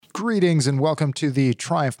Greetings and welcome to the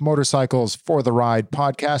Triumph Motorcycles for the Ride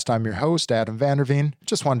podcast. I'm your host, Adam Vanderveen.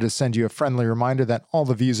 Just wanted to send you a friendly reminder that all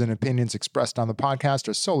the views and opinions expressed on the podcast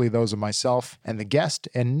are solely those of myself and the guest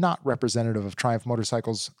and not representative of Triumph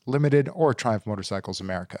Motorcycles Limited or Triumph Motorcycles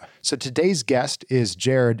America. So today's guest is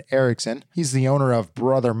Jared Erickson. He's the owner of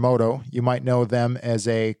Brother Moto. You might know them as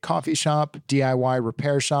a coffee shop, DIY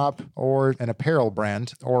repair shop, or an apparel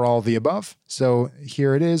brand, or all the above. So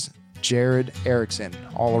here it is. Jared Erickson,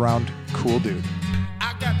 all around cool dude.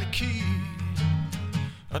 I got the key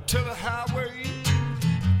to the highway.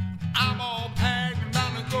 I'm all packed and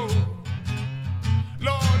bound to go.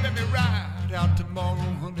 Lord, let me ride out tomorrow,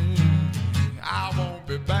 honey. I won't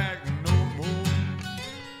be back no more.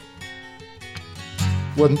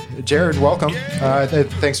 Well, Jared, welcome.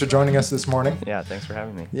 Thanks for joining us this morning. Yeah, thanks for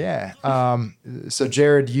having me. Yeah. So,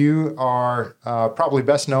 Jared, you are probably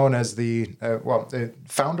best known as the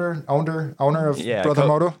founder, owner of Brother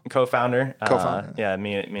Moto? Co-founder. Co-founder. Yeah,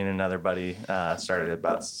 me and another buddy started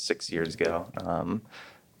about 6 years ago.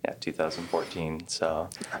 2014. So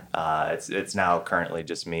it's now currently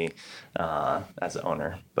just me as the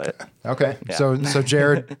owner. But okay, yeah. So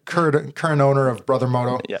Jared, current owner of Brother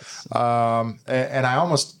Moto. Yes. And I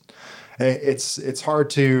almost, it's hard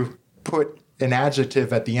to put an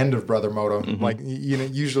adjective at the end of Brother Moto. Mm-hmm. Like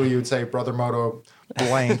usually you would say Brother Moto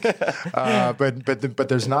blank, but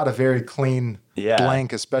there's not a very clean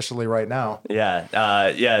blank, especially right now.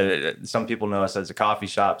 Yeah. Some people know us as a coffee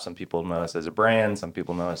shop. Some people know us as a brand. Some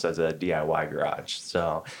people know us as a DIY garage.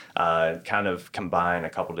 So kind of combine a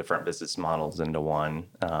couple different business models into one,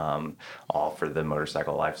 all for the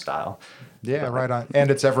motorcycle lifestyle. Yeah, right on. And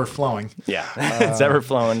it's ever flowing. Yeah, it's ever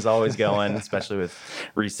flowing. It's always going, especially with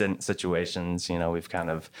recent situations. We've kind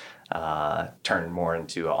of turned more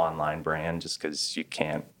into an online brand just because you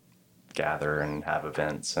can't gather and have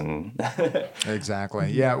events and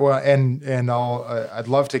Exactly. Yeah. Well, and I'd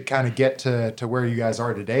love to kind of get to where you guys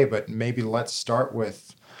are today, but maybe let's start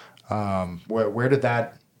with where did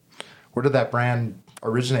that brand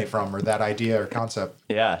originate from, or that idea or concept?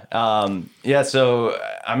 Yeah. So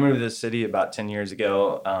I moved to this city about 10 years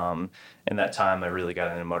ago. In that time, I really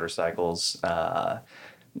got into motorcycles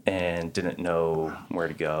and didn't know where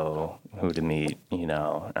to go, who to meet,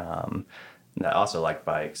 and I also like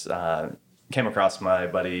bikes. Came across my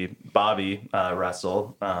buddy Bobby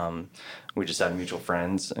Russell. We just had mutual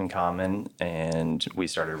friends in common, and we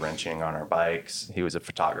started wrenching on our bikes. He was a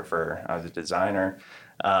photographer. I was a designer.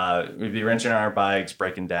 We'd be wrenching on our bikes,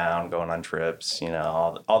 breaking down, going on trips,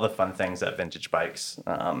 all the fun things that vintage bikes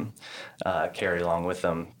carry along with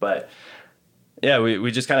them. But yeah,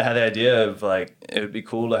 we just kind of had the idea of like, it would be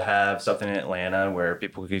cool to have something in Atlanta where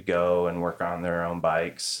people could go and work on their own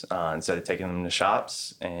bikes instead of taking them to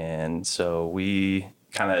shops. And so we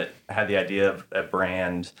kind of had the idea of a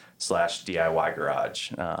brand / DIY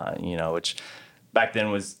garage, which back then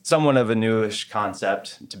was somewhat of a newish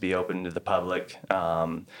concept to be open to the public,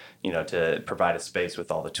 to provide a space with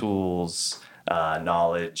all the tools,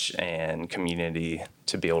 knowledge, and community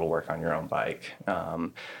to be able to work on your own bike.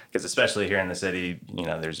 Because especially here in the city,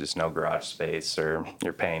 there's just no garage space, or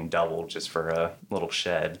you're paying double just for a little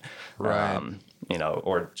shed, right?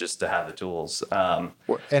 Or just to have the tools. And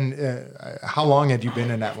how long had you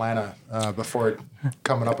been in Atlanta before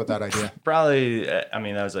coming up with that idea? Probably, that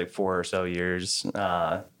was like 4 or so years.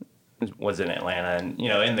 Was in Atlanta, and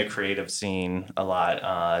in the creative scene a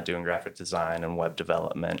lot, doing graphic design and web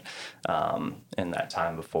development in that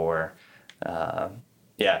time before.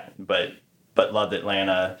 But loved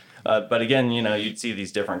Atlanta. But again, you'd see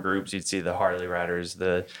these different groups. You'd see the Harley riders,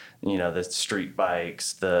 the street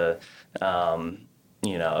bikes, didn't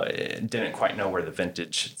quite know where the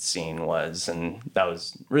vintage scene was. And that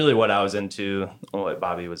was really what I was into, what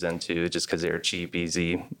Bobby was into, just because they were cheap,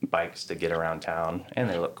 easy bikes to get around town, and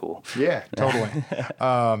they look cool. Yeah, totally.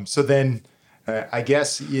 So then I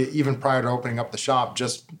guess even prior to opening up the shop,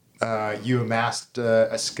 just you amassed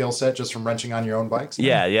a skill set just from wrenching on your own bikes?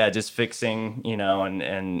 Yeah, just fixing,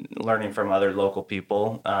 and learning from other local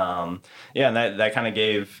people. And that kind of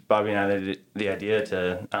gave Bobby and I the idea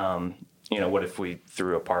to, what if we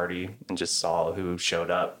threw a party and just saw who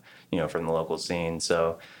showed up, from the local scene.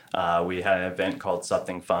 So we had an event called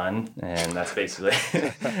Something Fun, and that's basically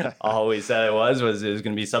all we said it was going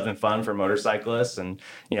to be something fun for motorcyclists. And,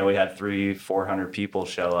 we had 300-400 people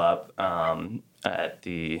show up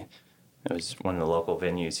it was one of the local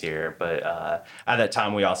venues here. But at that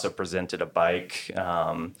time, we also presented a bike,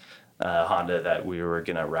 Honda, that we were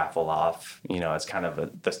going to raffle off, as kind of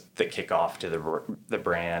the kickoff to the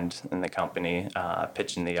brand and the company,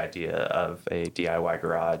 pitching the idea of a DIY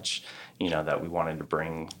garage, that we wanted to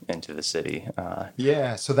bring into the city.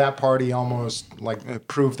 Yeah. So that party almost like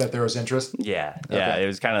proved that there was interest. Yeah. Okay. It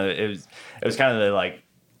was kind of the like,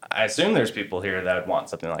 I assume there's people here that would want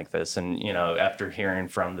something like this. And, after hearing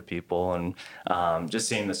from the people and just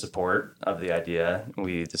seeing the support of the idea,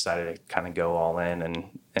 we decided to kind of go all in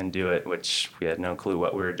and do it, which we had no clue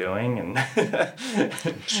what we were doing. And,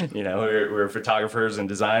 we were photographers and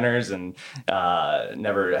designers and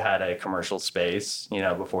never had a commercial space,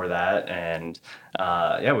 before that. And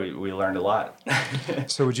we learned a lot.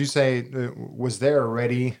 So would you say, was there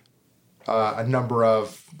already a number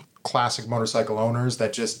of classic motorcycle owners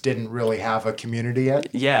that just didn't really have a community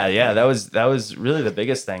yet? Yeah. That was really the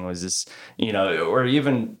biggest thing was this, or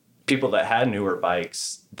even people that had newer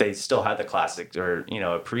bikes, they still had the classics or,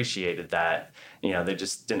 appreciated that, they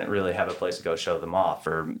just didn't really have a place to go show them off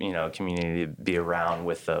or, a community to be around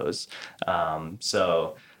with those.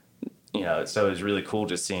 So it was really cool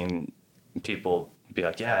just seeing people be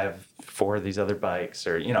like, yeah, I have 4 of these other bikes,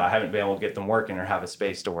 or, I haven't been able to get them working or have a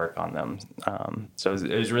space to work on them. So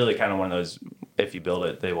it was really kind of one of those, if you build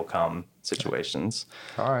it, they will come situations.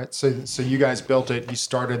 All right. So you guys built it. You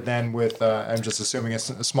started then with, I'm just assuming a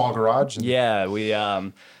small garage. Yeah. We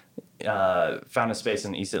found a space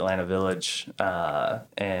in East Atlanta Village,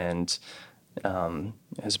 and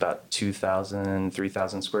it was about 2,000,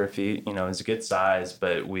 3,000 square feet. It was a good size,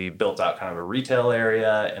 but we built out kind of a retail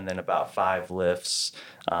area and then about 5 lifts,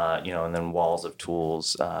 and then walls of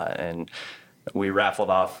tools. And we raffled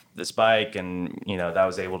off this bike and, that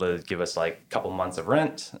was able to give us like a couple months of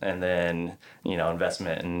rent and then,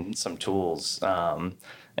 investment in some tools,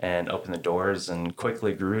 and opened the doors and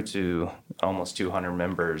quickly grew to almost 200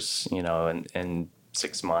 members, in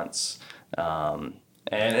 6 months.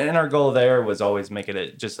 And our goal there was always make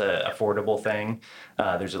it just an affordable thing.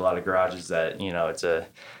 There's a lot of garages that,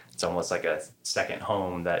 it's almost like a second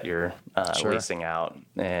home that you're Sure. leasing out.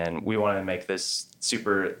 And we wanted to make this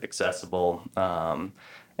super accessible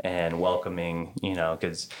and welcoming,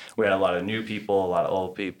 because we had a lot of new people, a lot of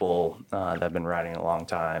old people that have been riding a long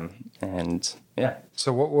time. And yeah.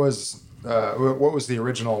 So what was the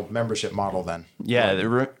original membership model then? Yeah,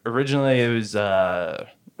 originally it was...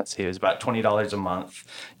 it was about $20 a month,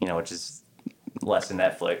 which is less than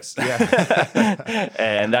Netflix. Yeah.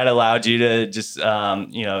 And that allowed you to just,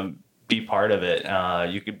 be part of it.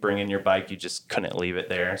 You could bring in your bike. You just couldn't leave it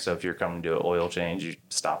there. So if you're coming to do an oil change, you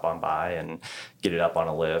stop on by and get it up on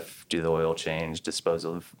a lift, do the oil change, dispose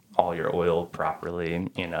of all your oil properly.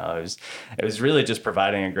 It was really just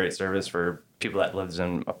providing a great service for people that lives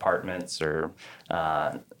in apartments or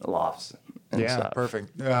lofts and stuff.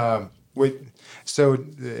 Perfect. So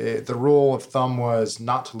the rule of thumb was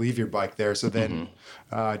not to leave your bike there. So then,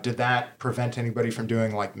 did that prevent anybody from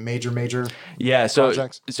doing like major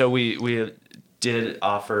projects? So we did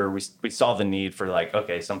offer. We saw the need for like,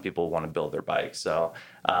 okay, some people want to build their bikes, so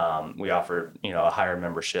we offered a higher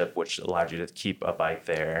membership, which allowed you to keep a bike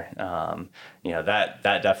there. That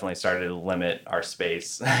definitely started to limit our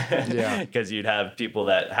space. Yeah, because you'd have people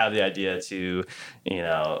that have the idea to,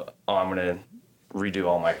 I'm gonna redo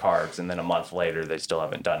all my carbs, and then a month later they still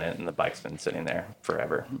haven't done it and the bike's been sitting there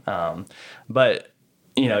forever. But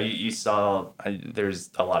you saw there's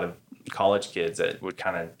a lot of college kids that would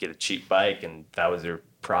kind of get a cheap bike and that was their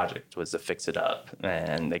project, was to fix it up,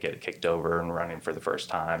 and they get it kicked over and running for the first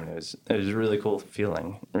time. And it was a really cool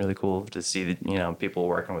feeling, really cool to see people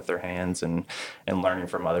working with their hands and learning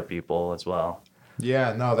from other people as well.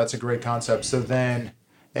 Yeah, no, that's a great concept. So then,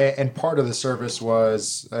 and part of the service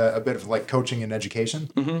was a bit of like coaching and education.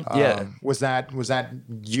 Mm-hmm. Yeah. Was that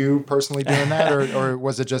you personally doing that, or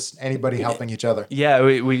was it just anybody helping each other? Yeah,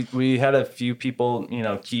 we had a few people,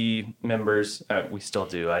 key members. We still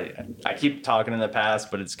do. I keep talking in the past,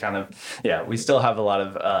 but it's kind of, we still have a lot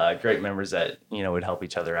of great members that, would help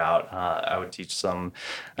each other out. I would teach some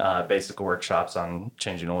basic workshops on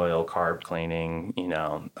changing oil, carb cleaning,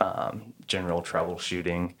 general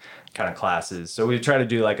troubleshooting kind of classes. So we try to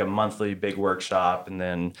do like a monthly big workshop, and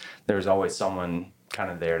then there's always someone kind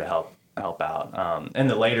of there to help out. In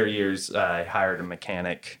the later years, I hired a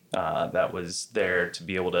mechanic that was there to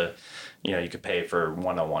be able to, you could pay for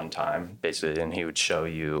one-on-one time basically, and he would show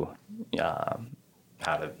you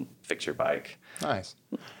how to fix your bike. Nice.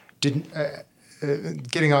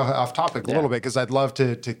 Getting off topic a little bit, because I'd love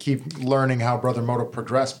to keep learning how Brother Moto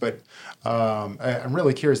progressed, but I'm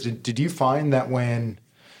really curious. Did you find that when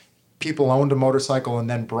people owned a motorcycle and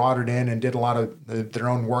then brought it in and did a lot of their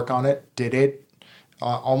own work on it, did it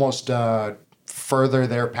almost further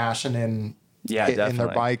their passion in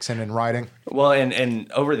their bikes and in riding? Well,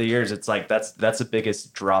 and over the years, it's like that's the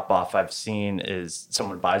biggest drop off I've seen is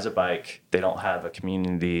someone buys a bike, they don't have a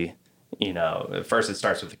community at first it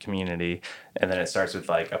starts with the community, and then it starts with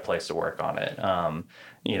like a place to work on it.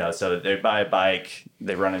 So they buy a bike,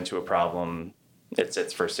 they run into a problem, it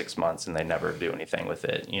sits for 6 months and they never do anything with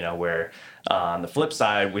it. Where on the flip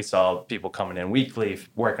side, we saw people coming in weekly,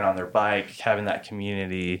 working on their bike, having that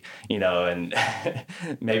community, and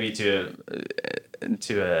maybe to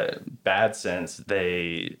a bad sense,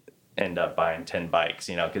 they end up buying 10 bikes,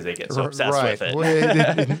 because they get so obsessed with it. Well,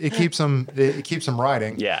 it keeps them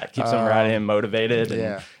riding. Yeah, it keeps them riding and motivated.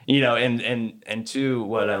 And, Yeah. and two,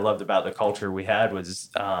 what I loved about the culture we had was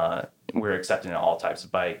we were accepting all types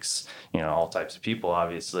of bikes, all types of people,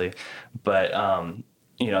 obviously. But,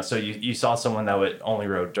 so you saw someone that would only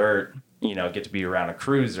rode dirt, get to be around a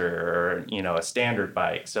cruiser or, a standard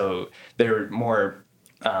bike. So they were more,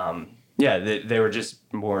 they were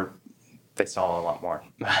just more, they saw a lot more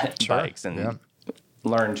bikes and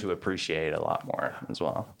learned to appreciate a lot more as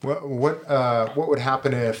well. What would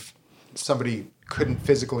happen if somebody couldn't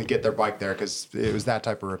physically get their bike there because it was that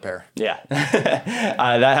type of repair? Yeah, that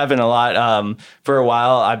happened a lot. For a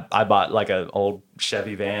while, I bought like an old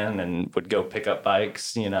Chevy van and would go pick up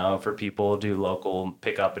bikes, for people, do local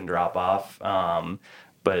pickup and drop off.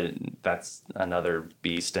 But that's another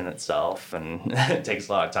beast in itself, and it takes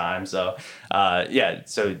a lot of time. So,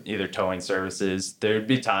 so either towing services, there'd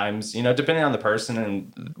be times, depending on the person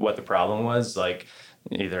and what the problem was, like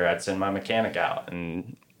either I'd send my mechanic out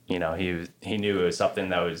and, he knew it was something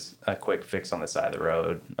that was a quick fix on the side of the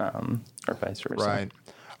road, or vice versa.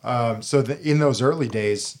 Right. So in those early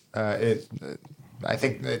days, I'm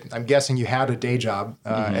guessing you had a day job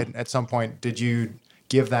at some point. Did you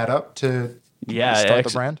give that up to start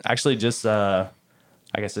the brand? Actually, just I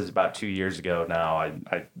guess it's about 2 years ago now.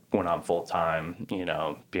 I went on full time. Being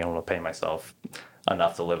able to pay myself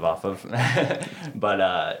enough to live off of.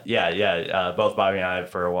 But both Bobby and I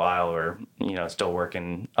for a while were still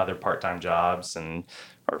working other part-time jobs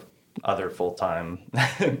or other full-time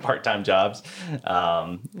part-time jobs.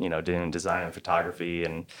 Doing design and photography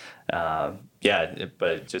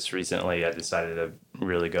but just recently I decided to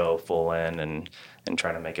really go full in and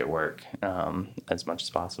try to make it work as much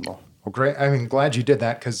as possible. Well, great. I mean, glad you did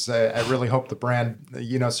that because I really hope the brand,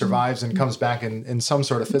 survives and comes back in some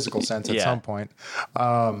sort of physical sense at some point.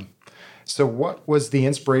 So what was the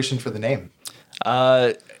inspiration for the name?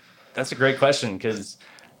 That's a great question because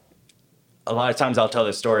a lot of times I'll tell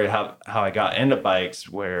the story how I got into bikes,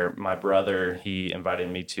 where my brother, he invited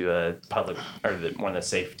me to a one of the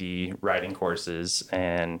safety riding courses,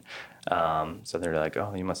 and so they're like,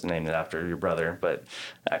 "Oh, you must have named it after your brother," but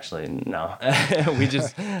actually, no.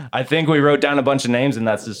 I think we wrote down a bunch of names, and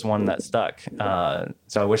that's just one that stuck.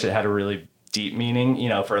 So I wish it had a really deep meaning.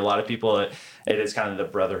 For a lot of people, it is kind of the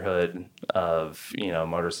brotherhood of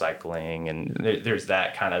motorcycling, and there's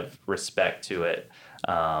that kind of respect to it.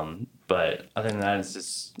 But other than that, it's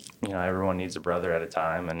just, everyone needs a brother at a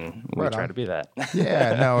time, and we try to be that.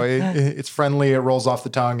 Yeah, no, it's friendly. It rolls off the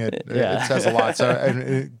tongue. It says a lot.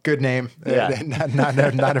 So good name. Yeah.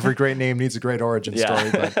 Not every great name needs a great origin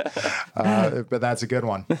story, but that's a good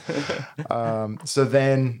one. So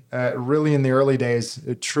then really in the early days,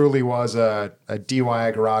 it truly was a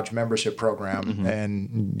DIY Garage membership program. Mm-hmm.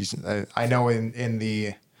 And I know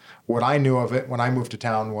in what I knew of it when I moved to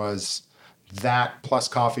town was that plus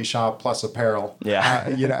coffee shop plus apparel. Yeah.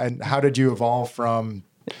 And how did you evolve from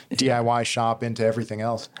DIY shop into everything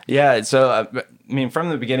else? Yeah. So, from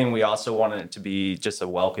the beginning, we also wanted it to be just a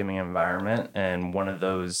welcoming environment. And one of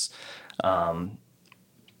those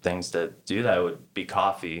things to do that would be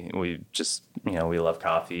coffee. We just, we love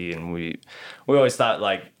coffee, and we always thought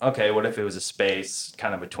like, okay, what if it was a space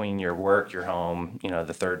kind of between your work, your home,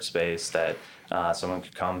 the third space that someone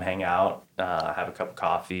could come hang out, have a cup of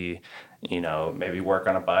coffee, maybe work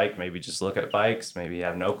on a bike, maybe just look at bikes, maybe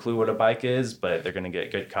have no clue what a bike is, but they're going to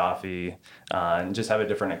get good coffee and just have a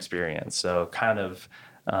different experience. So kind of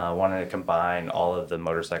wanted to combine all of the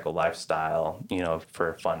motorcycle lifestyle,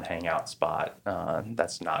 for a fun hangout spot.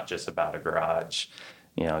 That's not just about a garage,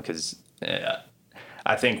 because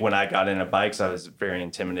I think when I got into bikes, I was very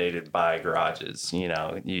intimidated by garages. You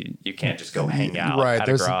can't just go hang out at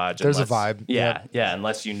a garage. There's a vibe. Yeah,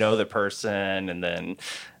 unless you know the person, and then,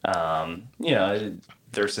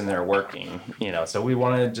 they're sitting there working. So we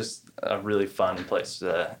wanted just a really fun place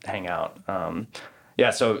to hang out.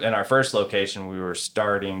 So in our first location, we were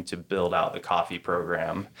starting to build out the coffee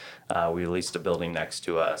program. We leased a building next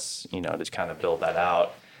to us, to kind of build that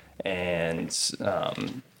out, and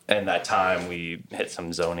in that time, we hit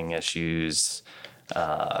some zoning issues,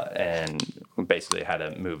 and we basically had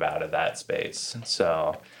to move out of that space.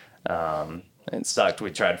 So, it sucked.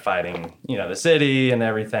 We tried fighting, the city and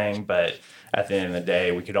everything, but at the end of the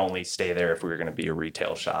day, we could only stay there if we were going to be a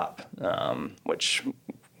retail shop, which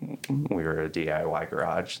we were a DIY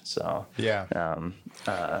garage. So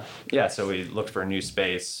so we looked for a new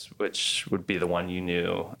space, which would be the one you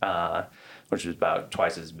knew, which was about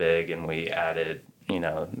twice as big, and we added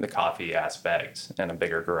the coffee aspect and a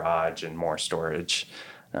bigger garage and more storage,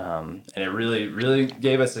 and it really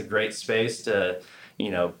gave us a great space to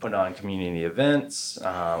put on community events.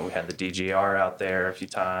 We had the DGR out there a few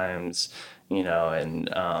times,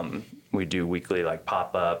 and we do weekly like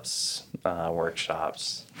pop-ups,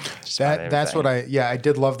 workshops. That's what I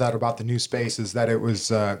did love that about the new space, is that it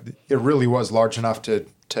really was large enough to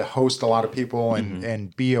host a lot of people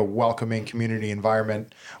and be a welcoming community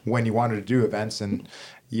environment when you wanted to do events. And,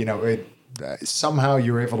 somehow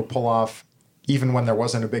you were able to pull off, even when there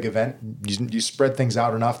wasn't a big event, you spread things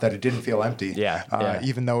out enough that it didn't feel empty.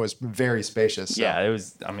 Even though it was very spacious. So. Yeah, it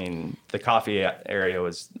was, the coffee area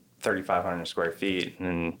was 3,500 square feet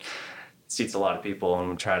and seats a lot of people,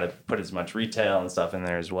 and we try to put as much retail and stuff in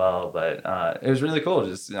there as well. But it was really cool.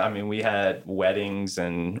 We had weddings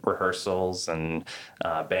and rehearsals and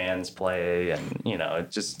bands play, and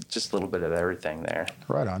just a little bit of everything there.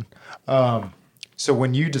 Right on. So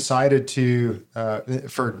when you decided to,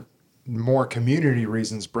 for more community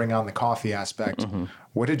reasons, bring on the coffee aspect,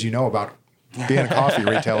 what did you know about being a coffee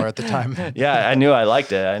retailer at the time? Yeah, I knew I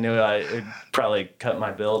liked it. I knew it'd probably cut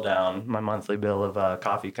my bill down, my monthly bill of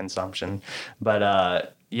coffee consumption.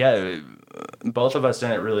 But both of us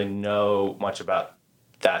didn't really know much about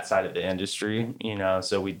that side of the industry,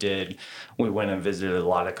 so we went and visited a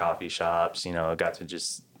lot of coffee shops, got to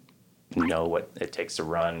just know what it takes to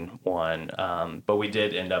run one. But we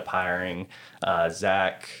did end up hiring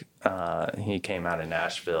Zach. He came out of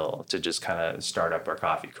Nashville to just kind of start up our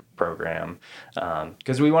coffee program,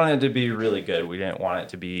 because we wanted it to be really good. We didn't want it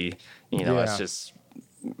to be, it's just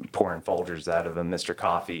pouring Folgers out of a Mr.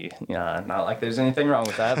 Coffee. Not like there's anything wrong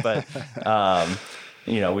with that, but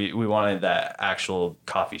we wanted that actual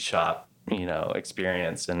coffee shop,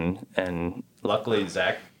 experience, and luckily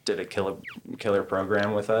Zach did a killer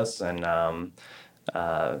program with us, and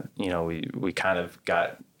we kind of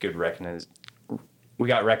got good recognized. We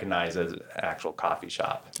got recognized as an actual coffee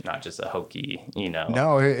shop, not just a hokey,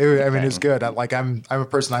 No, it was good. I'm a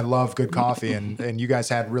person, I love good coffee, and you guys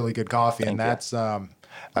had really good coffee. And that's,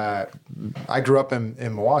 I grew up in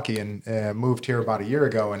Milwaukee and moved here about a year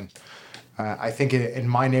ago. And I think in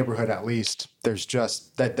my neighborhood, at least, there's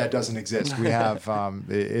just that doesn't exist. We have,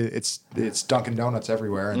 it's Dunkin' Donuts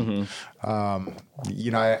everywhere. And,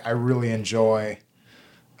 I really enjoy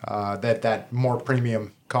that more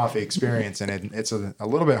premium coffee experience, and it's a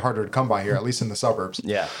little bit harder to come by here, at least in the suburbs.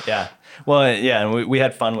 Yeah. Well, and we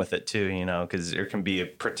had fun with it too, because there can be a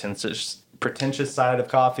pretentious side of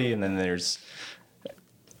coffee, and then there's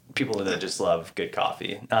people that just love good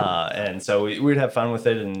coffee, and so we'd have fun with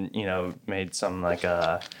it, and made some like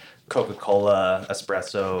Coca-Cola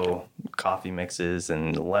espresso coffee mixes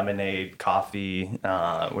and lemonade coffee,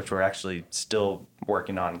 which we're actually still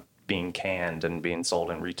working on being canned and being sold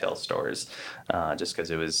in retail stores, just because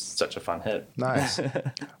it was such a fun hit. Nice.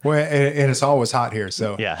 Well, and it's always hot here,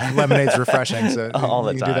 so yeah. Lemonade's refreshing, so all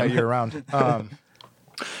the you time. can do that year round.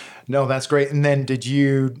 No, that's great. And then did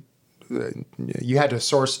you had to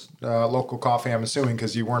source local coffee, I'm assuming,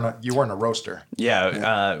 because you weren't a roaster.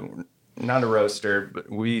 Yeah. Not a roaster, but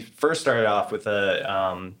we first started off with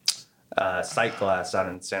a Sight Glass out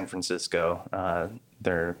in San Francisco.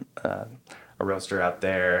 They're a roaster out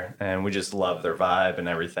there, and we just love their vibe and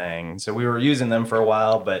everything. So we were using them for a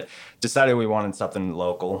while, but decided we wanted something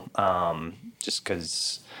local, just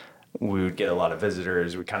because we would get a lot of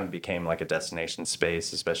visitors. We kind of became like a destination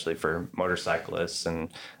space, especially for motorcyclists, and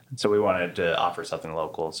so we wanted to offer something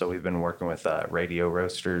local. So we've been working with Radio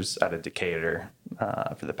Roasters out of Decatur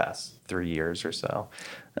for the past 3 years or so,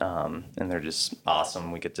 and they're just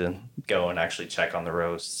awesome. We get to go and actually check on the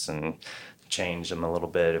roasts and change them a little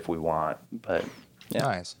bit if we want, but yeah.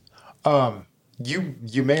 Nice.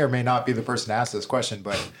 You may or may not be the person to ask this question,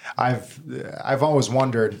 but I've always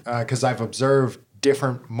wondered, because I've observed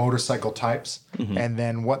different motorcycle types and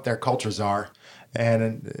then what their cultures are, and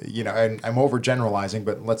and I'm overgeneralizing,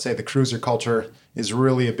 but let's say the cruiser culture is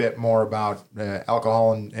really a bit more about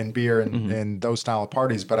alcohol and beer and those style of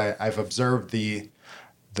parties, but I've observed the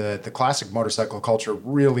classic motorcycle culture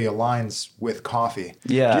really aligns with coffee.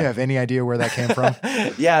 Yeah. Do you have any idea where that came from?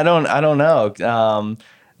 Yeah, I don't know.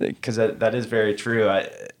 Because that is very true.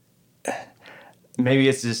 Maybe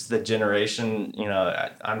it's just the generation,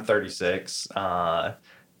 I'm 36.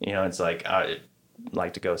 It's like I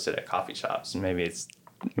like to go sit at coffee shops, and maybe it's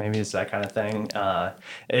maybe it's that kind of thing.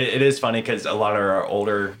 It is funny because a lot of our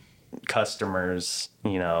older customers,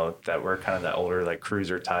 you know, that were kind of that older, like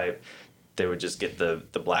cruiser type, they would just get the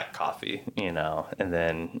black coffee, you know, and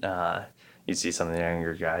then you'd see some of the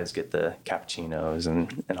younger guys get the cappuccinos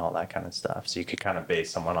and all that kind of stuff. So you could kind of base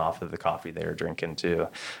someone off of the coffee they were drinking too.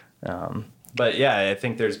 But yeah, I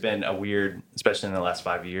think there's been a weird, especially in the last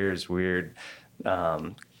 5 years,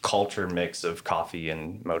 culture mix of coffee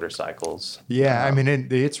and motorcycles. Yeah, I mean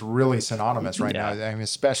it's really synonymous right Yeah. now. I mean,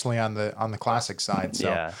 especially on the classic side. So,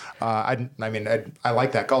 Yeah. I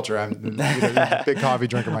like that culture. I'm a big coffee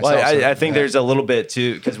drinker myself. Well, so, I think there's a little bit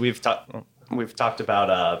too, because we've talked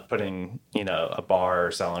about putting, you know, a bar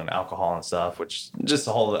or selling alcohol and stuff, which just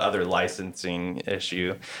a whole other licensing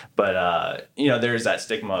issue. But you know, there's that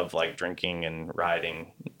stigma of like drinking and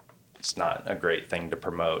riding. It's not a great thing to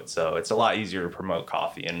promote, so it's a lot easier to promote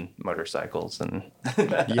coffee and motorcycles. And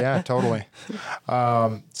yeah, totally.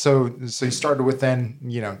 So you started with then,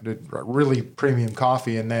 you know, the really premium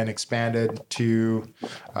coffee, and then expanded to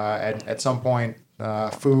at some point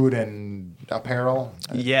food and apparel.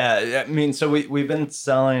 yeah, I mean, so we've been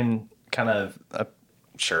selling kind of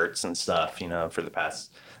shirts and stuff, you know, for the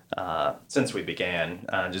past since we began,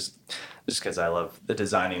 just because I love the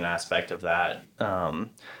designing aspect of that.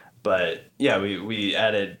 But yeah, we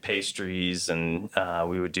added pastries, and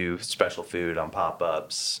we would do special food on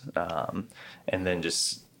pop-ups, and then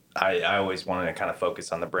just I always wanted to kind of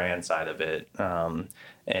focus on the brand side of it.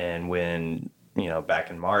 And when, you know,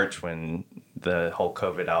 back in March when the whole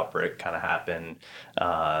COVID outbreak kind of happened,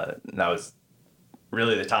 that was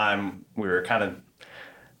really the time we were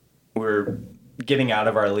getting out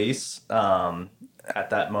of our lease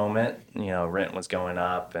at that moment. You know, rent was going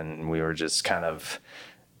up, and we were just kind of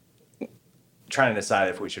trying to decide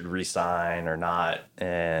if we should re-sign or not,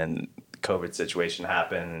 and the COVID situation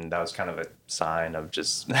happened, and that was kind of a sign of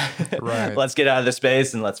just Right. let's get out of the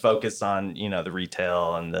space and let's focus on, you know, the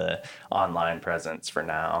retail and the online presence for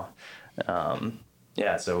now.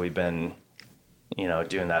 Yeah, so we've been, you know,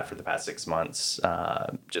 doing that for the past 6 months,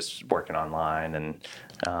 just working online, and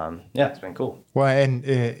yeah, it's been cool. Well, and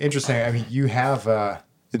interesting. I mean, you have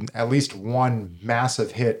at least one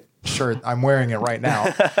massive hit shirt. I'm wearing it right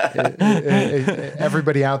now.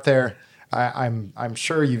 Everybody out there, I'm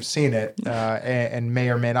sure you've seen it, and may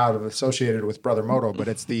or may not have associated with Brother Moto, but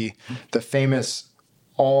it's the famous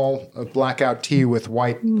all blackout tee with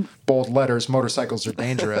white bold letters, "Motorcycles are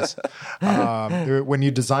dangerous." When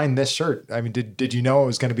you designed this shirt, I mean, did you know it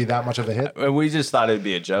was going to be that much of a hit? We just thought it'd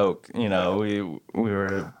be a joke, you know. We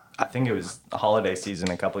were, I think it was holiday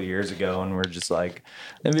season a couple of years ago, and we're just like,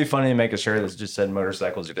 it'd be funny to make a shirt that just said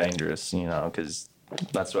 "Motorcycles are dangerous," you know, because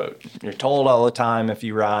that's what you're told all the time if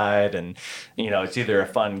you ride, and you know, it's either a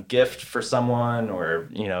fun gift for someone, or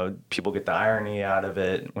you know, people get the irony out of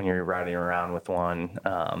it when you're riding around with one.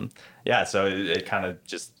 Yeah, so it kind of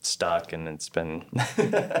just stuck, and it's been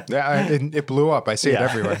Yeah, it blew up. I see it Yeah.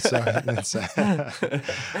 everywhere. So it's,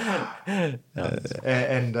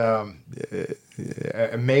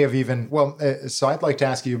 it may have even so I'd like to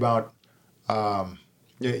ask you about.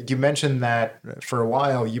 You mentioned that for a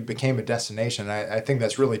while you became a destination. I think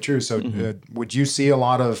that's really true. So would you see a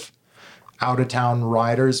lot of out-of-town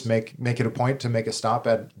riders make it a point to make a stop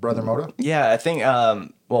at Brother Moto? Yeah, I think,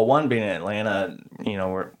 well, one being in Atlanta, you know,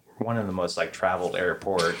 we're one of the most like traveled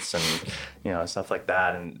airports, and, you know, stuff like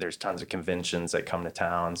that. And there's tons of conventions that come to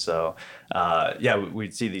town. So, yeah,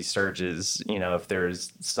 we'd see these surges, you know, if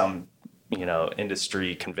there's some, you know,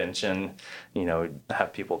 industry convention, you know,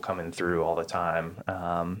 have people coming through all the time.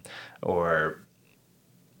 Or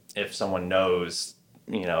if someone knows,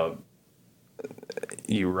 you know,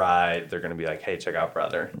 you ride, they're going to be like, "Hey, check out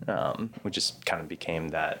Brother." We just kind of became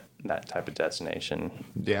that type of destination.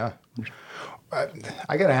 Yeah.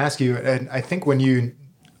 I got to ask you, and I think when you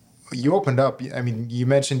opened up, I mean, you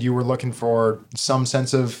mentioned you were looking for some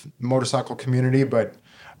sense of motorcycle community, but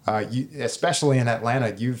you, especially in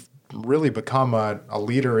Atlanta, you've really become a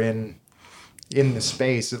leader in the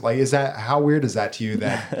space. Like, how weird is that to you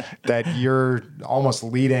that you're almost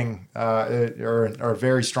leading or a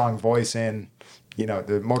very strong voice in, you know,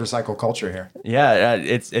 the motorcycle culture here? Yeah,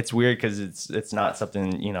 it's weird because it's not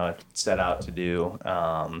something, you know, I set out to do,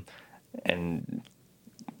 and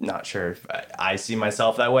not sure if I see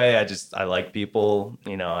myself that way. I like people,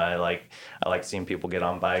 you know. I like seeing people get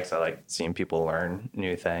on bikes. I like seeing people learn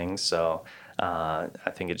new things. So I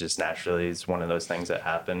think it just naturally is one of those things that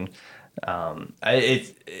happen.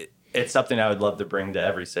 It's something I would love to bring to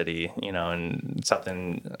every city, you know, and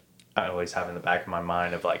something I always have in the back of my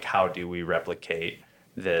mind of like, how do we replicate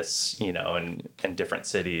this, in different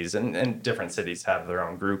cities, and different cities have their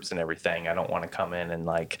own groups and everything. I don't want to come in and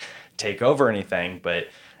like take over anything, but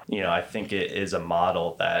I think it is a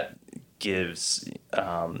model that gives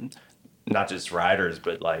not just riders,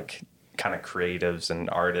 but like kind of creatives and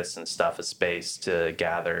artists and stuff a space to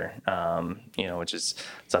gather, which is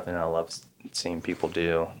something I love seeing people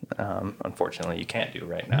do. Unfortunately, you can't do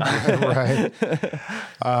right now. Right.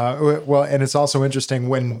 Well, and it's also interesting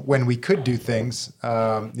when we could do things.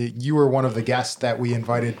 You were one of the guests that we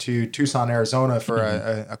invited to Tucson, Arizona for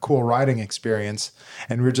a cool riding experience.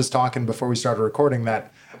 And we were just talking before we started recording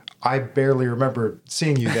that I barely remember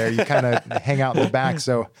seeing you there. You kind of hang out in the back.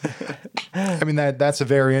 So, I mean, that's a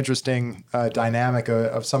very interesting dynamic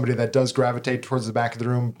of somebody that does gravitate towards the back of the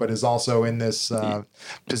room, but is also in this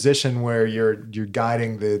position where you're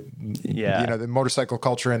guiding the motorcycle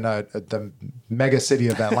culture in the mega city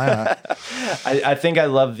of Atlanta. I think I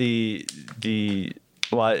love I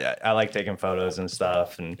like taking photos and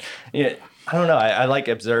stuff, and I don't know. I like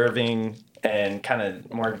observing and kind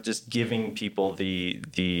of more just giving people the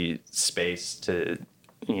space to,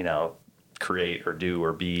 create or do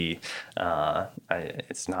or be.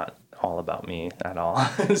 It's not all about me at all.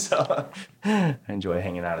 So I enjoy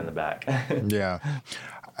hanging out in the back. Yeah.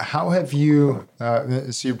 How have you,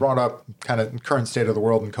 so you brought up kind of current state of the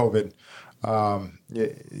world and COVID,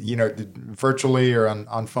 virtually or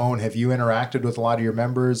on phone, have you interacted with a lot of your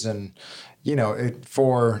members? And,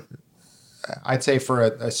 I'd say for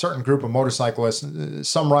a certain group of motorcyclists,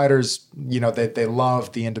 some riders, they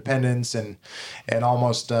love the independence and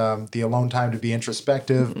almost the alone time to be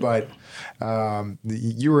introspective. Mm-hmm. But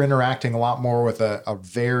you were interacting a lot more with a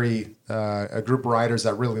group of riders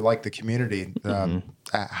that really like the community. Mm-hmm.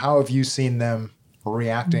 How have you seen them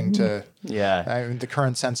reacting to the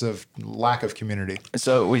current sense of lack of community?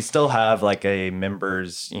 So we still have like a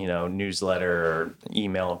members, newsletter or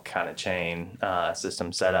email kind of chain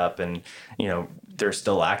system set up, and they're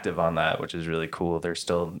still active on that, which is really cool. They're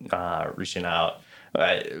still reaching out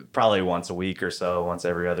probably once a week or so, once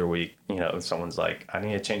every other week. Someone's like, I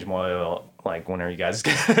need to change my oil. Like, when are you guys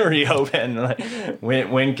gonna reopen? Like,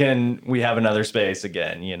 when can we have another space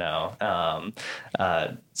again?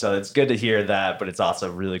 So it's good to hear that, but it's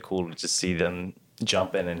also really cool to just see them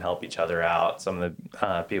jump in and help each other out. Some of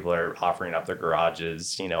the people are offering up their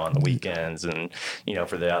garages, on the weekends, and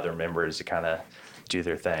for the other members to kind of do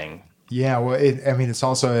their thing. Yeah, well, it's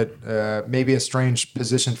also maybe a strange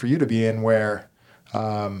position for you to be in, where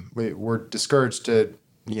we're discouraged to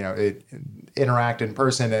interact in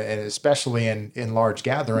person, and especially in large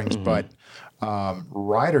gatherings. Mm-hmm. But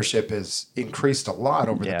ridership has increased a lot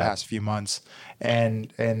over the past few months,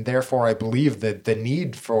 and therefore I believe that the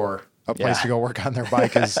need for a place to go work on their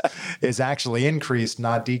bike is actually increased,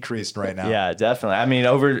 not decreased right now. Yeah, definitely. I mean,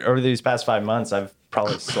 over these past 5 months, I've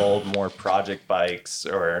probably sold more project bikes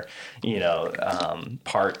or,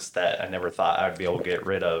 parts that I never thought I'd be able to get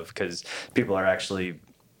rid of, because people are actually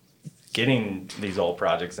getting these old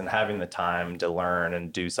projects and having the time to learn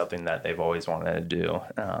and do something that they've always wanted to do,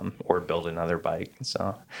 or build another bike.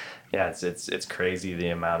 So it's crazy the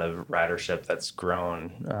amount of ridership that's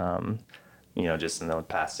grown, just in the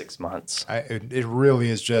past 6 months. It really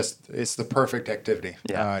is it's the perfect activity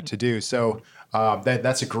to do. So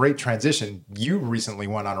that's a great transition. You recently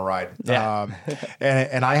went on a ride,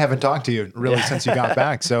 and I haven't talked to you really since you got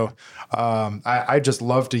back. So I just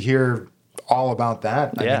love to hear all about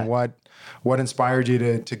that. I mean, what inspired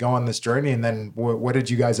you to go on this journey, and then what did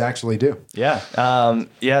you guys actually do?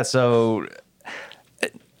 So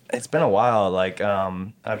it's been a while. Like,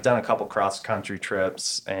 I've done a couple cross country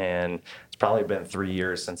trips, and it's probably been 3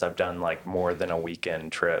 years since I've done like more than a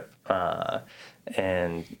weekend trip.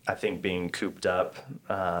 And I think being cooped up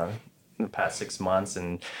the past 6 months,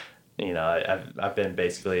 and I've been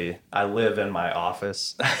I live in my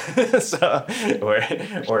office, so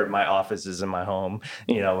or my office is in my home,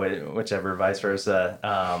 whichever, vice versa.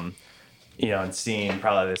 And seeing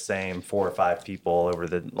probably the same 4 or 5 people over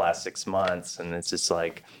the last 6 months, and it's just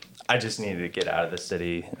like I just needed to get out of the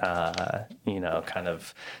city, kind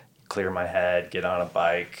of clear my head, get on a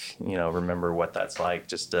bike, remember what that's like,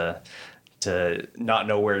 just to not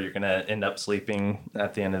know where you're going to end up sleeping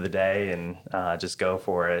at the end of the day, and just go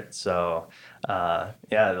for it. So,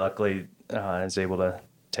 luckily I was able to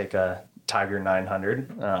take a Tiger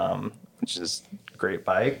 900, which is a great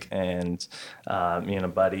bike. And me and a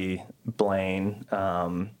buddy, Blaine,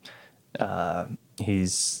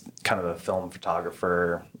 he's kind of a film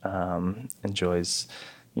photographer, enjoys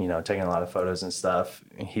taking a lot of photos and stuff.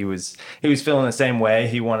 He was feeling the same way.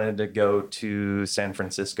 He wanted to go to San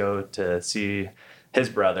Francisco to see his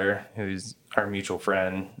brother, who's our mutual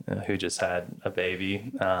friend, who just had a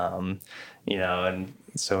baby, you know, and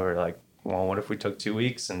so we're like, well, what if we took 2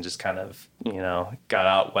 weeks and just kind of, you know, got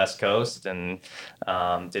out West Coast and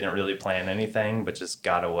didn't really plan anything, but just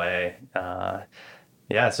got away.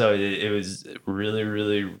 Yeah, so it was really,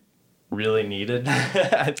 really, really needed,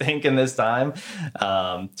 I think, in this time,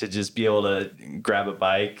 to just be able to grab a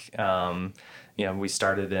bike. You know, we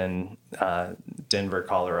started in Denver,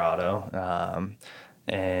 Colorado,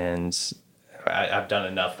 and I've done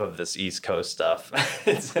enough of this East Coast stuff.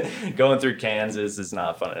 Going through Kansas is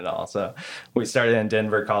not fun at all. So we started in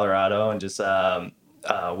Denver, Colorado, and just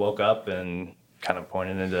woke up and kind of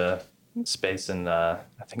pointed into space in, I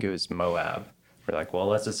think it was Moab. We're like, well,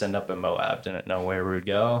 let's just end up in Moab. Didn't know where we would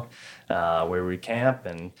go, where we'd camp,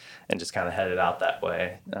 and just kind of headed out that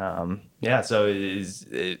way. Yeah, so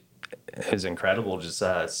it was incredible just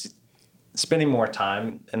spending more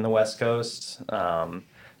time in the West Coast.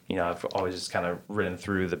 You know, I've always just kind of ridden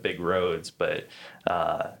through the big roads, but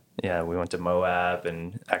yeah, we went to Moab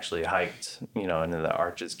and actually hiked, you know, into the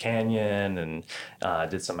Arches Canyon and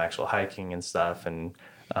did some actual hiking and stuff, and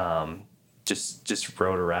just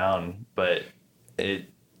rode around. But it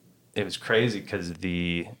was crazy because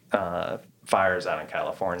the fires out in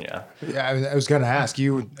California. Yeah, I was going to ask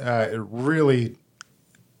you. Really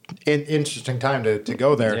interesting time to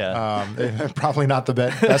go there. Yeah. Probably not the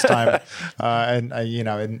best time. And you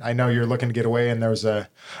know, and I know you're looking to get away, and there was a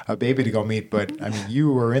baby to go meet. But I mean,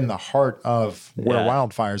 you were in the heart of where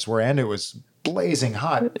wildfires were, and it was blazing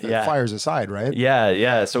hot. Yeah. Fires aside, right?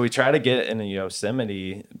 Yeah. So we tried to get in the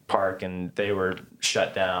Yosemite Park, and they were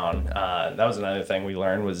shut down. That was another thing we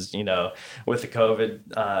learned was, you know, with the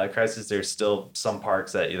COVID crisis, there's still some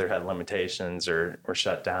parks that either had limitations or were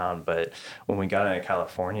shut down. But when we got into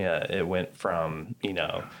California, it went from, you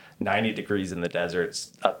know, 90 degrees in the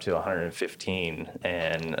deserts up to 115,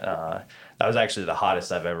 and that was actually the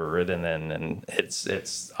hottest I've ever ridden in, and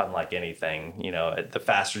it's unlike anything. You know, the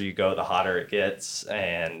faster you go, the hotter it gets,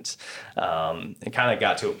 and it kind of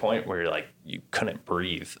got to a point where like you couldn't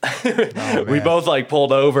breathe. Oh, we both like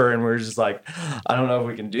pulled over, and we are just like, I don't know if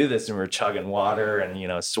we can do this, and we're chugging water and, you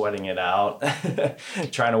know, sweating it out,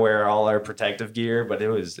 trying to wear all our protective gear, but it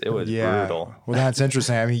was brutal. Well, that's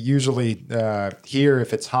interesting. I mean, usually here,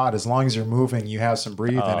 if it's hot, as long as you're moving, you have some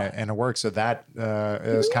breathe and it works. So that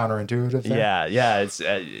is counterintuitive. Yeah. It's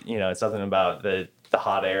you know, it's something about the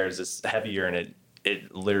hot air is just heavier, and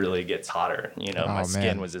it literally gets hotter. You know, my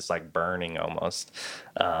skin was just like burning almost.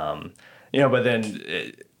 You know, but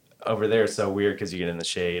then over there it's so weird because you get in the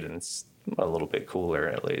shade and it's a little bit cooler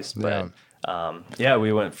at least. But yeah,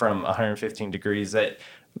 we went from 115 degrees that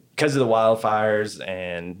because of the wildfires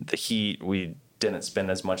and the heat, we didn't spend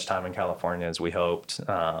as much time in California as we hoped.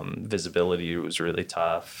 Visibility was really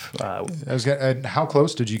tough. How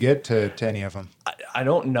close did you get to any of them? I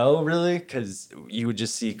don't know really, because you would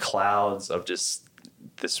just see clouds of just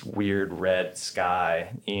this weird red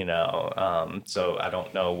sky, you know. So I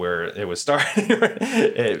don't know where it was starting.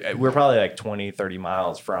 We're probably like 20, 30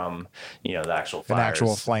 miles from, you know, the actual fires. An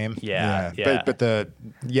actual flame. Yeah. But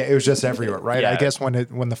it was just everywhere, right? Yeah. I guess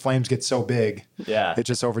when the flames get so big, it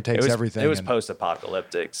just overtakes everything. It was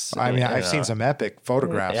post-apocalyptic. I mean, I've seen some epic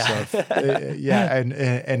photographs of,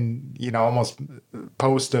 and you know, almost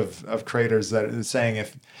post of creators that is saying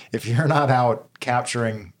if you're not out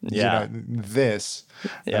capturing, you know, this,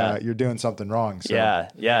 you're doing something wrong. So.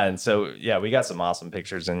 Yeah. And so, we got some awesome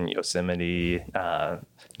pictures in Yosemite,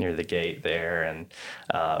 near the gate there. And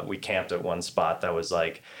we camped at one spot that was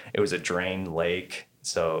like, it was a drained lake.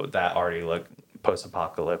 So that already looked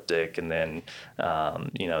post-apocalyptic. And then,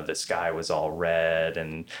 you know, the sky was all red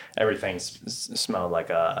and everything smelled like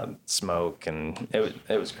smoke, and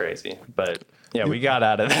it was crazy. But yeah, we got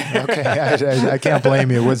out of there. Okay. I can't blame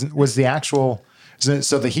you. Was the actual...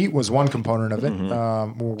 So the heat was one component of it.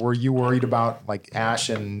 Mm-hmm. Were you worried about like ash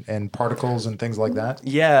and particles and things like that?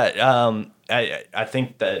 Yeah. I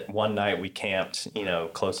think that one night we camped, you know,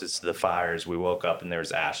 closest to the fires. We woke up and there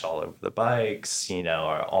was ash all over the bikes, you know,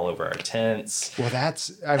 all over our tents. Well,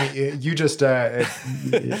 you just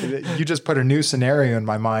put a new scenario in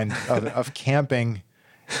my mind of camping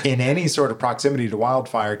in any sort of proximity to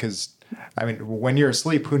wildfire, because I mean, when you're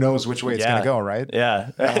asleep, who knows which way it's going to go, right?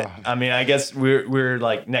 Yeah. I mean, I guess we're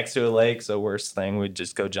like next to a lake, so worst thing, we'd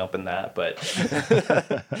just go jump in that. But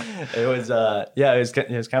it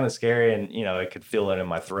was kind of scary, and, you know, I could feel it in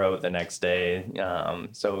my throat the next day.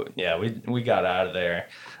 So yeah, we got out of there.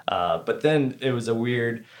 But then it was a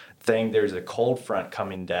weird thing. There's a cold front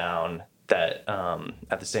coming down that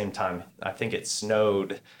at the same time, I think it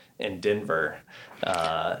snowed in Denver.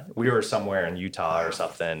 We were somewhere in Utah or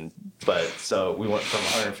something, but so we went from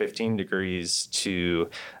 115 degrees to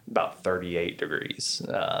about 38 degrees,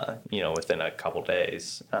 within a couple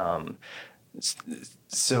days.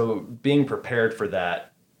 So being prepared for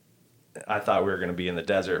that, I thought we were going to be in the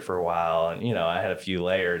desert for a while, and I had a few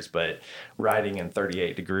layers, but riding in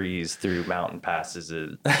 38 degrees through mountain passes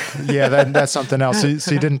is yeah, that's something else.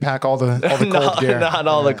 So you didn't pack all the cold gear. Not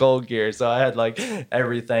all the cold gear. So I had like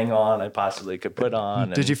everything on I possibly could put on.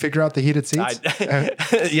 Did you figure out the heated seats?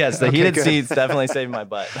 Yes, the Okay, heated good. seats definitely saved my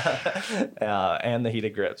butt, and the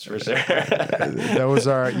heated grips for sure. Those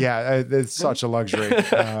are, it's such a luxury,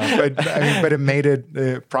 but it made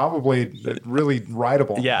it probably really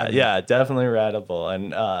rideable. Yeah, definitely rideable,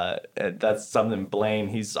 and that's something. Blaine,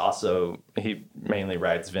 he mainly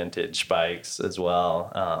rides vintage bikes as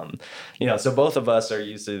well. So both of us are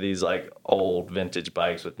used to these like old vintage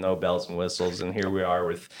bikes with no bells and whistles, and here we are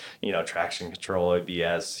with traction control,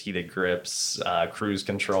 ABS, heated grips, cruise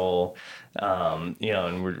control.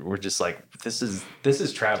 And we're just like, this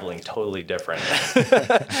is traveling totally different.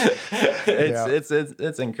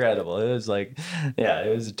 It's incredible. It was like,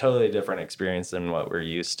 it was a totally different experience than what we're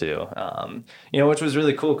used to. Which was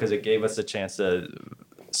really cool because it gave us a chance to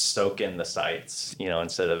soak in the sights,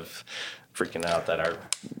 instead of freaking out that our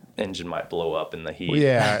engine might blow up in the heat.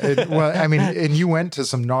 Yeah. And you went to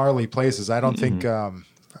some gnarly places. I don't think,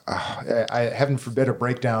 heaven forbid a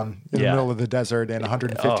breakdown in the middle of the desert in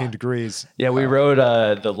 115 degrees. Yeah, we rode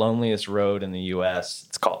the loneliest road in the U.S.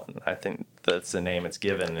 It's called, I think that's the name it's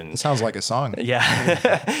given. And it sounds like a song. Yeah,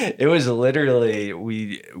 it was literally,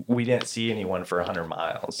 we didn't see anyone for 100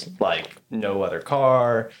 miles, like no other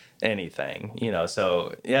car, anything,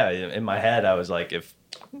 So yeah, in my head, I was like, if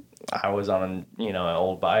I was on, an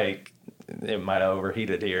old bike, it might have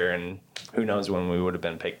overheated here, and who knows when we would have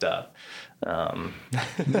been picked up.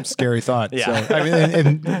 Scary thought. Yeah. So,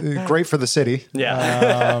 and great for the city.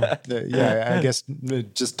 Yeah. I guess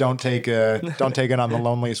just don't take it on the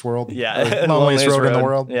loneliest road. Yeah. Loneliest road in the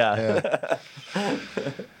world. Yeah.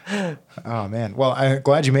 Oh man. Well, I'm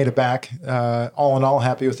glad you made it back. All in all,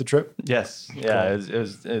 happy with the trip? Yes. Yeah. Cool.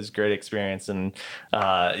 It was a great experience. And,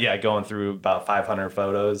 going through about 500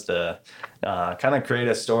 photos to, kind of create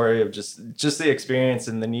a story of just the experience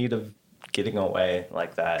and the need of getting away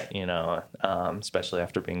like that, especially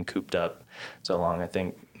after being cooped up so long. I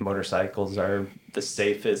think motorcycles are the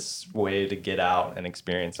safest way to get out and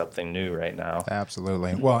experience something new right now.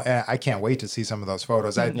 Absolutely. Well, I can't wait to see some of those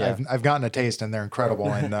photos. I've gotten a taste and they're incredible.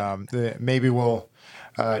 And maybe we'll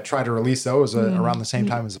try to release those around the same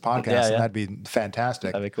time as the podcast. And that'd be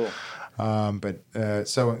fantastic. That'd be cool.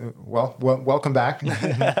 Welcome back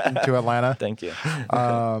to Atlanta. Thank you.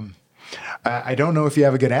 I don't know if you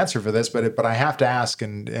have a good answer for this, but I have to ask,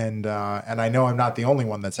 and I know I'm not the only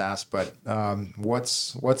one that's asked. But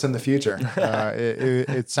what's in the future?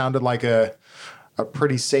 It sounded like a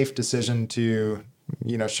pretty safe decision to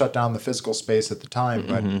shut down the physical space at the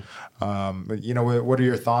time. But what are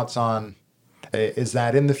your thoughts on? Is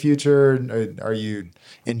that in the future? Are you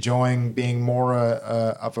enjoying being more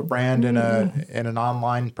of a brand in an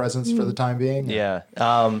online presence for the time being? Yeah.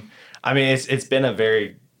 It's been a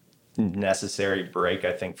very necessary break,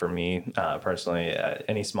 I think, for me personally.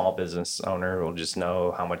 Any small business owner will just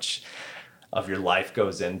know how much of your life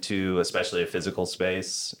goes into, especially a physical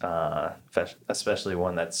space, especially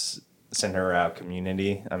one that's centered around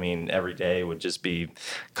community. Every day would just be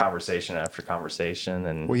conversation after conversation.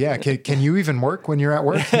 And well, yeah. Can you even work when you're at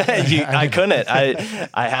work? I couldn't.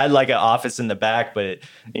 I had like an office in the back, but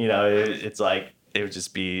it's like, it would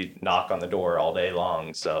just be knock on the door all day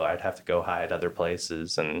long. So I'd have to go hide other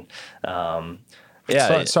places. And,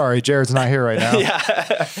 sorry, Jared's not here right now.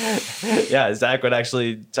 Yeah. Zach would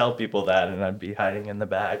actually tell people that, and I'd be hiding in the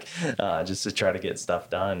back, just to try to get stuff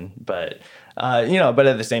done. But, but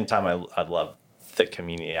at the same time, I love the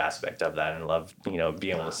community aspect of that, and love,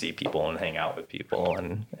 being able to see people and hang out with people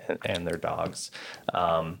and their dogs.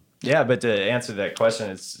 But to answer that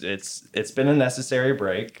question, it's been a necessary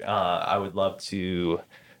break. I would love to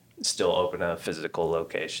still open a physical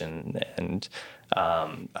location, and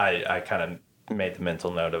I kind of made the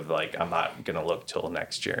mental note of like, I'm not gonna look till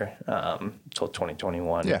next year, till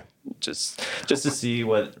 2021. Yeah, just to see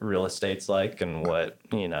what real estate's like and what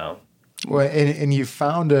Well, and you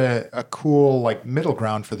found a cool like middle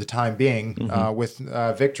ground for the time being with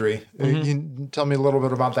Victory. Can you tell me a little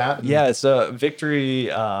bit about that? Yeah, so Victory,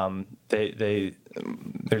 they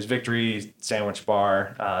there's Victory Sandwich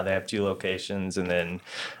Bar. They have 2 locations, and then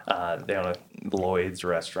they own a Lloyd's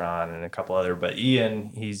restaurant and a couple other. But Ian,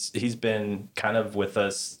 he's been kind of with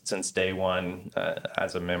us since day one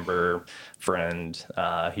as a member, friend.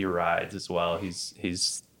 He rides as well.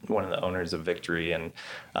 He's one of the owners of Victory, and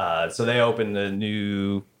so they opened a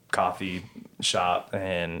new coffee shop,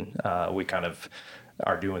 and we kind of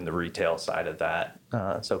are doing the retail side of that.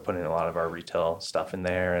 So putting a lot of our retail stuff in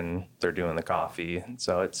there, and they're doing the coffee.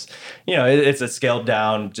 So it's, it's a scaled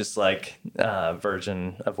down, just like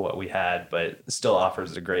version of what we had, but still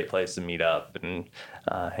offers a great place to meet up and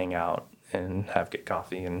hang out and have good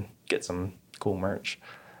coffee and get some cool merch.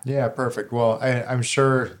 Yeah, perfect. Well, I'm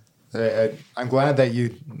sure. I'm glad that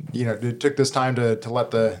you took this time to let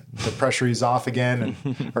the pressure ease off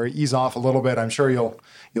again, or ease off a little bit. I'm sure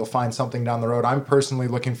you'll find something down the road. I'm personally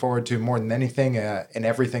looking forward to, more than anything, an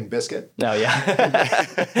everything biscuit. Oh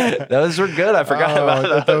yeah, those were good. I forgot about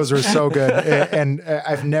those. Those were so good, and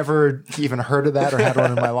I've never even heard of that or had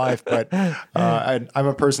one in my life. But I'm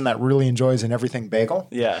a person that really enjoys an everything bagel.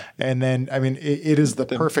 Yeah, and then it is the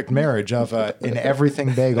perfect marriage of an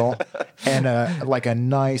everything bagel and a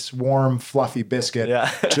nice, warm, fluffy biscuit,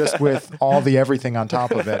 just with all the everything on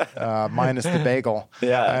top of it, minus the bagel.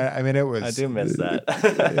 Yeah, it was. I do miss that.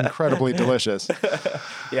 Incredibly delicious.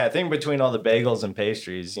 Yeah, I think between all the bagels and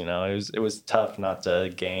pastries, it was tough not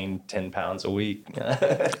to gain 10 pounds a week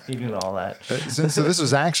eating all that. So this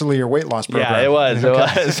was actually your weight loss program. Yeah, it was.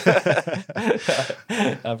 Okay. It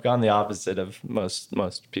was. I've gone the opposite of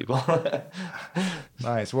most people.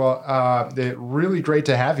 Nice. Well, really great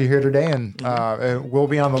to have you here today, and we'll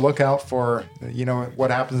be on the lookout for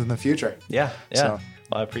what happens in the future. Yeah. So.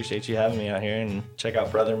 Well, I appreciate you having me out here, and check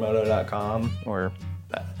out brothermoto.com or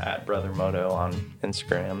at brothermoto on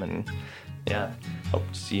Instagram, and hope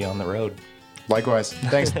to see you on the road. Likewise.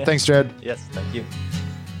 Thanks, Jared. Yes, thank you.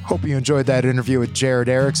 Hope you enjoyed that interview with Jared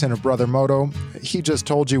Erickson of Brother Moto. He just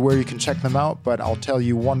told you where you can check them out, but I'll tell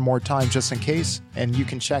you one more time just in case, and you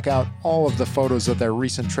can check out all of the photos of their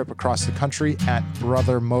recent trip across the country at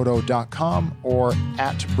brothermoto.com or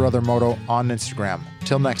at brothermoto on Instagram.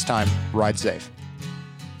 Till next time, ride safe.